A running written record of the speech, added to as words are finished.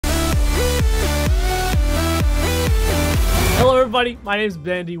everybody, my name is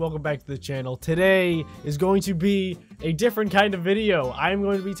Bandi. Welcome back to the channel. Today is going to be a different kind of video. I'm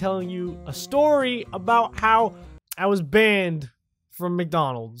going to be telling you a story about how I was banned from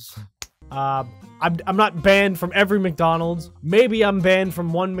McDonald's. I'm not banned from every McDonald's. Maybe I'm banned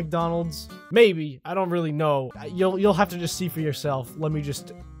from one McDonald's. Maybe. I don't really know. You'll have to just see for yourself. Let me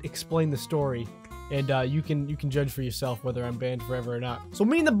just explain the story. And you can judge for yourself whether I'm banned forever or not. So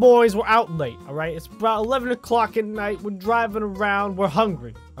me and the boys were out late, all right? It's about 11 o'clock at night. We're driving around. We're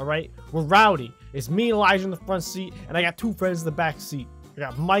hungry, all right? We're rowdy. It's me and Elijah in the front seat, and I got two friends in the back seat. I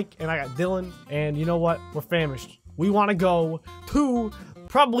got Mike and I got Dylan, and you know what? We're famished. We want to go to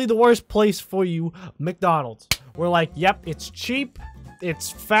probably the worst place for you, McDonald's. We're like, yep, it's cheap,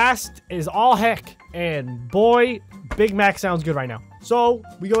 it's fast, it's all heck, and boy, Big Mac sounds good right now. So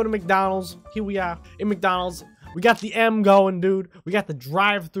we go to McDonald's. Here we are in McDonald's. We got the M going, dude. We got the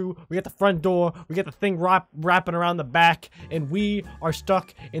drive-through. We got the front door. We got the thing wrapping around the back, and we are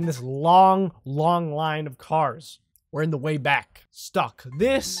stuck in this long line of cars. We're in the way back, stuck.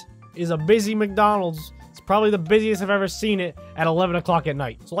 This is a busy McDonald's. It's probably the busiest I've ever seen it at 11 o'clock at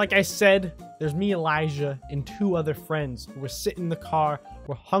night. So like I said, there's me, Elijah, and two other friends. We're sitting in the car.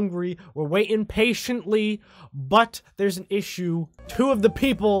 We're hungry. We're waiting patiently, but there's an issue. Two of the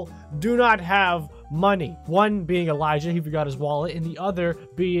people do not have money. One being Elijah, he forgot his wallet, and the other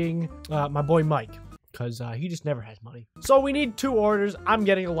being my boy Mike, because he just never has money. So we need two orders. I'm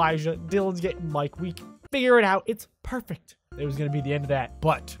getting Elijah. Dylan's getting Mike. We figure it out. It's perfect. It was going to be the end of that,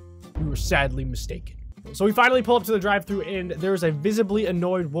 but we were sadly mistaken. So we finally pull up to the drive-thru, and there's a visibly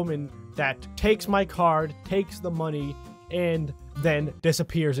annoyed woman that takes my card, takes the money, and then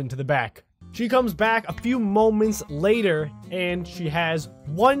disappears into the back. She comes back a few moments later, and she has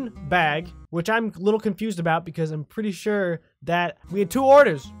one bag, which I'm a little confused about because I'm pretty sure that we had two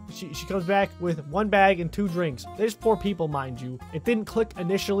orders. She comes back with one bag and two drinks. There's 4 people, mind you. It didn't click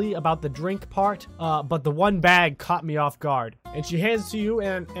initially about the drink part, but the one bag caught me off guard. And she hands it to you,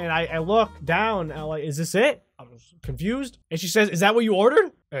 and I look down, and I'm like, is this it? I was confused. And she says, is that what you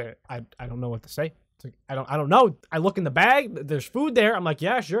ordered? I don't know what to say. Like, I don't know. I look in the bag. There's food there. I'm like,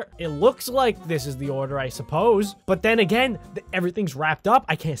 yeah, sure. It looks like this is the order, I suppose. But then again, everything's wrapped up.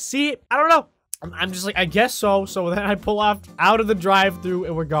 I can't see it. I don't know. I'm just like, I guess so. So then I pull off out of the drive-thru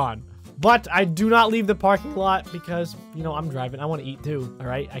and we're gone. But I do not leave the parking lot because, you know, I'm driving. I want to eat too, all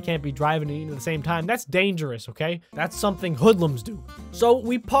right? I can't be driving and eating at the same time. That's dangerous, okay? That's something hoodlums do. So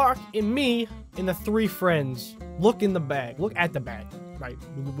we park, and me and the 3 friends look in the bag. Look at the bag, right?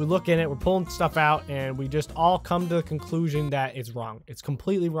 We look in it. We're pulling stuff out, and we just all come to the conclusion that it's wrong. It's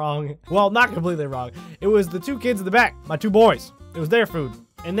completely wrong. Well, not completely wrong. It was the 2 kids in the back, my 2 boys. It was their food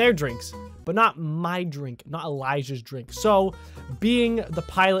and their drinks, but not my drink, not Elijah's drink. So, being the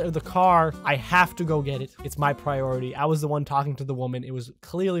pilot of the car, I have to go get it. It's my priority. I was the one talking to the woman. It was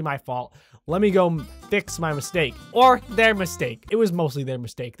clearly my fault. Let me go fix my mistake. Or their mistake. It was mostly their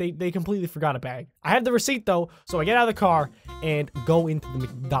mistake. They completely forgot a bag. I have the receipt though, so I get out of the car and go into the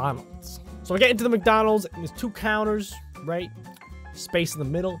McDonald's. So I get into the McDonald's, and there's 2 counters, right? Space in the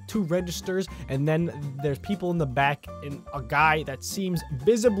middle, 2 registers, and then there's people in the back and a guy that seems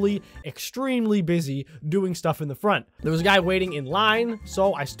visibly extremely busy doing stuff in the front. There was a guy waiting in line,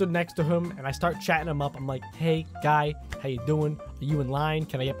 so I stood next to him and I start chatting him up. I'm like, hey guy, how you doing? Are you in line?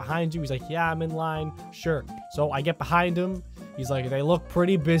 Can I get behind you? He's like, yeah, I'm in line. Sure. So I get behind him. He's like, they look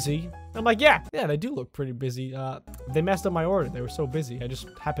pretty busy. I'm like, yeah, they do look pretty busy. They messed up my order. They were so busy. I just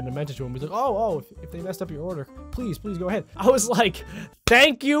happened to mention to him. He's like, oh, if they messed up your order, please go ahead. I was like,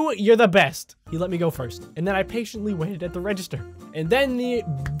 thank you. You're the best. He let me go first. And then I patiently waited at the register. And then the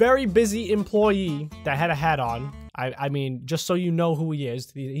very busy employee that had a hat on, I mean, just so you know who he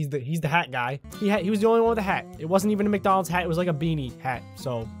is, he's the hat guy. He was the only one with a hat. It wasn't even a McDonald's hat. It was like a beanie hat.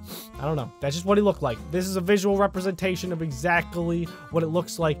 So, I don't know. That's just what he looked like. This is a visual representation of exactly what it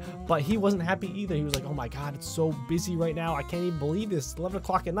looks like. But he wasn't happy either. He was like, oh my God, it's so busy right now. I can't even believe this. It's 11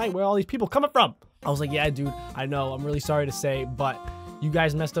 o'clock at night. Where are all these people coming from? I was like, yeah, dude, I know. I'm really sorry to say, but you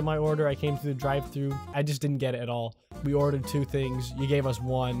guys messed up my order. I came through the drive-thru. I just didn't get it at all. We ordered 2 things. You gave us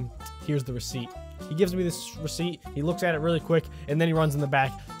 1. Here's the receipt. He gives me this receipt. He looks at it really quick, and then he runs in the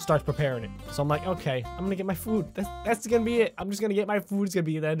back, starts preparing it. So I'm like, okay, I'm gonna get my food. That's gonna be it. I'm just gonna get my food. It's gonna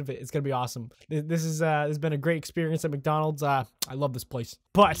be the end of it. It's gonna be awesome. This has been a great experience at McDonald's. I love this place.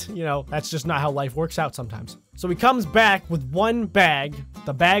 But, you know, that's just not how life works out sometimes. So he comes back with 1 bag,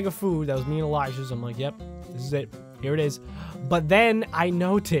 the bag of food that was me and Elijah's. I'm like, yep, this is it. Here it is. But then I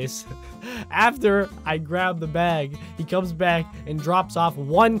notice after I grab the bag, he comes back and drops off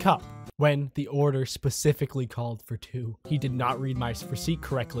 1 cup. when the order specifically called for 2. He did not read my receipt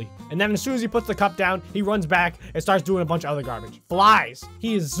correctly. And then as soon as he puts the cup down, he runs back and starts doing a bunch of other garbage. Flies.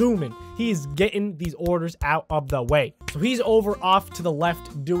 He is zooming. He is getting these orders out of the way. So he's over off to the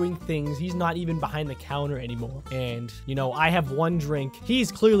left doing things. He's not even behind the counter anymore. And, you know, I have one drink.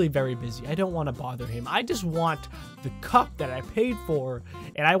 He's clearly very busy. I don't want to bother him. I just want the cup that I paid for,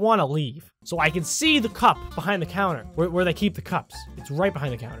 and I want to leave. So I can see the cup behind the counter, where they keep the cups. It's right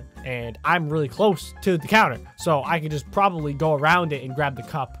behind the counter. And I'm really close to the counter. So I can just probably go around it and grab the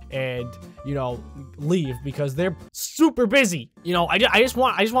cup and, you know, leave because they're super busy. You know, I just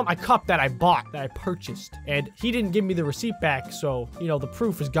want my cup that I bought, that I purchased. And he didn't give me the receipt back, so, you know, the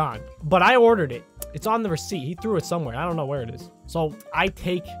proof is gone. But I ordered it. It's on the receipt. He threw it somewhere. I don't know where it is. So I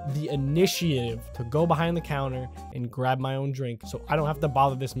take the initiative to go behind the counter and grab my own drink so I don't have to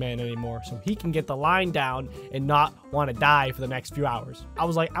bother this man anymore, so he can get the line down and not want to die for the next few hours. I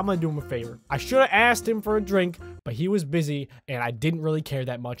was like, I'm gonna do him a favor. I should have asked him for a drink, but he was busy and I didn't really care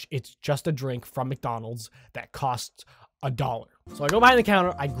that much. It's just a drink from McDonald's that costs $1. So I go behind the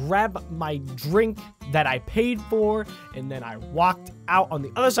counter, I grab my drink that I paid for, and then I walked out on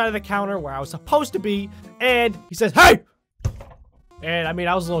the other side of the counter where I was supposed to be, and he says, "Hey!" And I mean,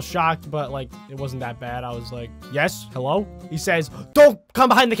 I was a little shocked, but like, it wasn't that bad. I was like, yes, hello? He says, "Don't come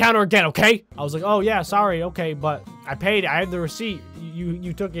behind the counter again, okay?" I was like, "Oh yeah, sorry, okay, but I paid, I had the receipt.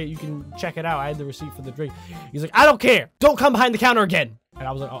 You took it, you can check it out. I had the receipt for the drink." He's like, "I don't care. Don't come behind the counter again." And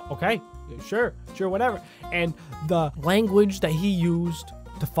I was like, "Oh, okay, sure, whatever." And the language that he used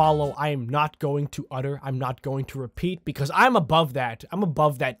to follow, I am not going to utter. I'm not going to repeat because I'm above that. I'm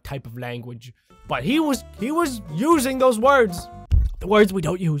above that type of language. But he was using those words. The words we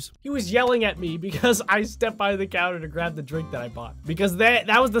don't use. He was yelling at me because I stepped by the counter to grab the drink that I bought. Because that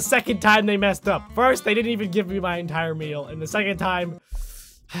was the second time they messed up. First, they didn't even give me my entire meal. And the second time,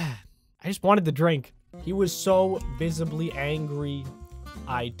 I just wanted the drink. He was so visibly angry,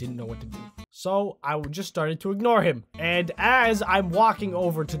 I didn't know what to do. So I just started to ignore him. And as I'm walking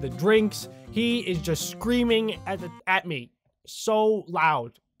over to the drinks, he is just screaming at me so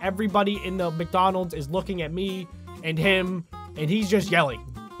loud. Everybody in the McDonald's is looking at me and him, and he's just yelling.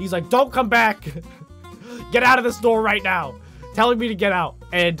 He's like, "Don't come back. Get out of the store right now." Telling me to get out.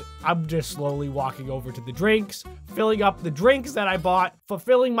 And I'm just slowly walking over to the drinks, filling up the drinks that I bought,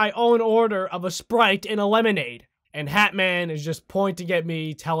 fulfilling my own order of a Sprite and a lemonade. And Hatman is just pointing at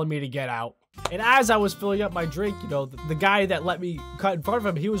me, telling me to get out. And as I was filling up my drink, you know, the guy that let me cut in front of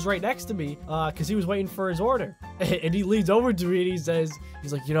him, he was right next to me because he was waiting for his order. And he leans over to me and he says,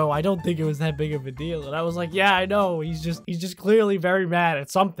 he's like, "You know, I don't think it was that big of a deal." And I was like, "Yeah, I know. He's just clearly very mad at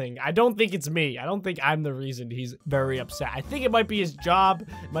something. I don't think it's me. I don't think I'm the reason he's very upset. I think it might be his job.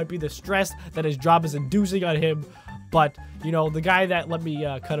 It might be the stress that his job is inducing on him." But, you know, the guy that let me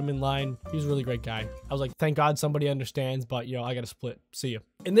cut him in line, he's a really great guy. I was like, thank God somebody understands, but, you know, I gotta split. See ya.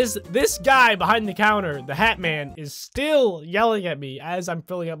 And this guy behind the counter, the hat man, is still yelling at me as I'm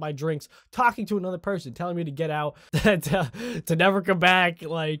filling up my drinks, talking to another person, telling me to get out, to never come back.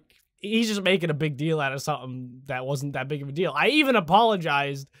 Like, he's just making a big deal out of something that wasn't that big of a deal. I even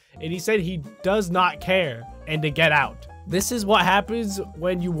apologized, and he said he does not care and to get out. This is what happens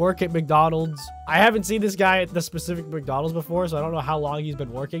when you work at McDonald's. I haven't seen this guy at the specific McDonald's before, so I don't know how long he's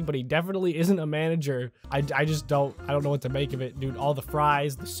been working, but he definitely isn't a manager. I don't know what to make of it, dude. All the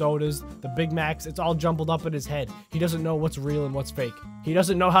fries, the sodas, the Big Macs, it's all jumbled up in his head. He doesn't know what's real and what's fake. He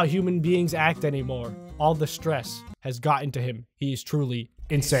doesn't know how human beings act anymore. All the stress has gotten to him. He is truly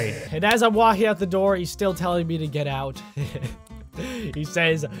insane. And as I'm walking out the door, he's still telling me to get out. He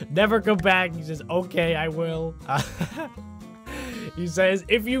says, "Never come back." He says, "Okay, I will." He says,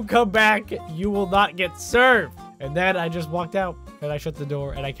 "If you come back, you will not get served." And then I just walked out and I shut the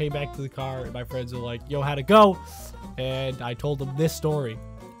door and I came back to the car and my friends were like, "Yo, how'd it go?" And I told them this story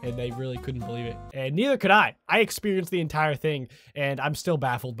and they really couldn't believe it. And neither could I. I experienced the entire thing and I'm still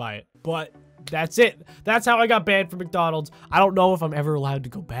baffled by it. But that's it. That's how I got banned from McDonald's. I don't know if I'm ever allowed to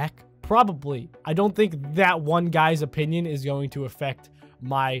go back. Probably. I don't think that one guy's opinion is going to affect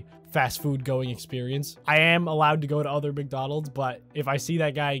my fast food going experience. I am allowed to go to other McDonald's, but if I see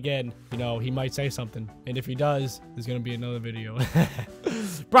that guy again, you know, he might say something. And if he does, there's gonna be another video.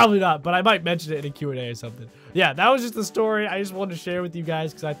 Probably not, but I might mention it in a Q&A or something. Yeah, that was just the story I just wanted to share with you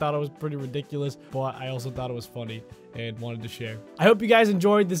guys because I thought it was pretty ridiculous, but I also thought it was funny and wanted to share. I hope you guys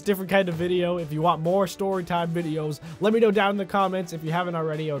enjoyed this different kind of video. If you want more story time videos, let me know down in the comments. If you haven't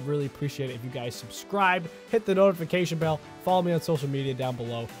already, I would really appreciate it if you guys subscribe, hit the notification bell, follow me on social media down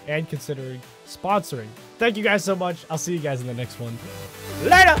below, and considering sponsoring. Thank you guys so much. I'll see you guys in the next one.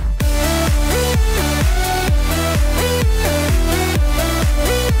 Later!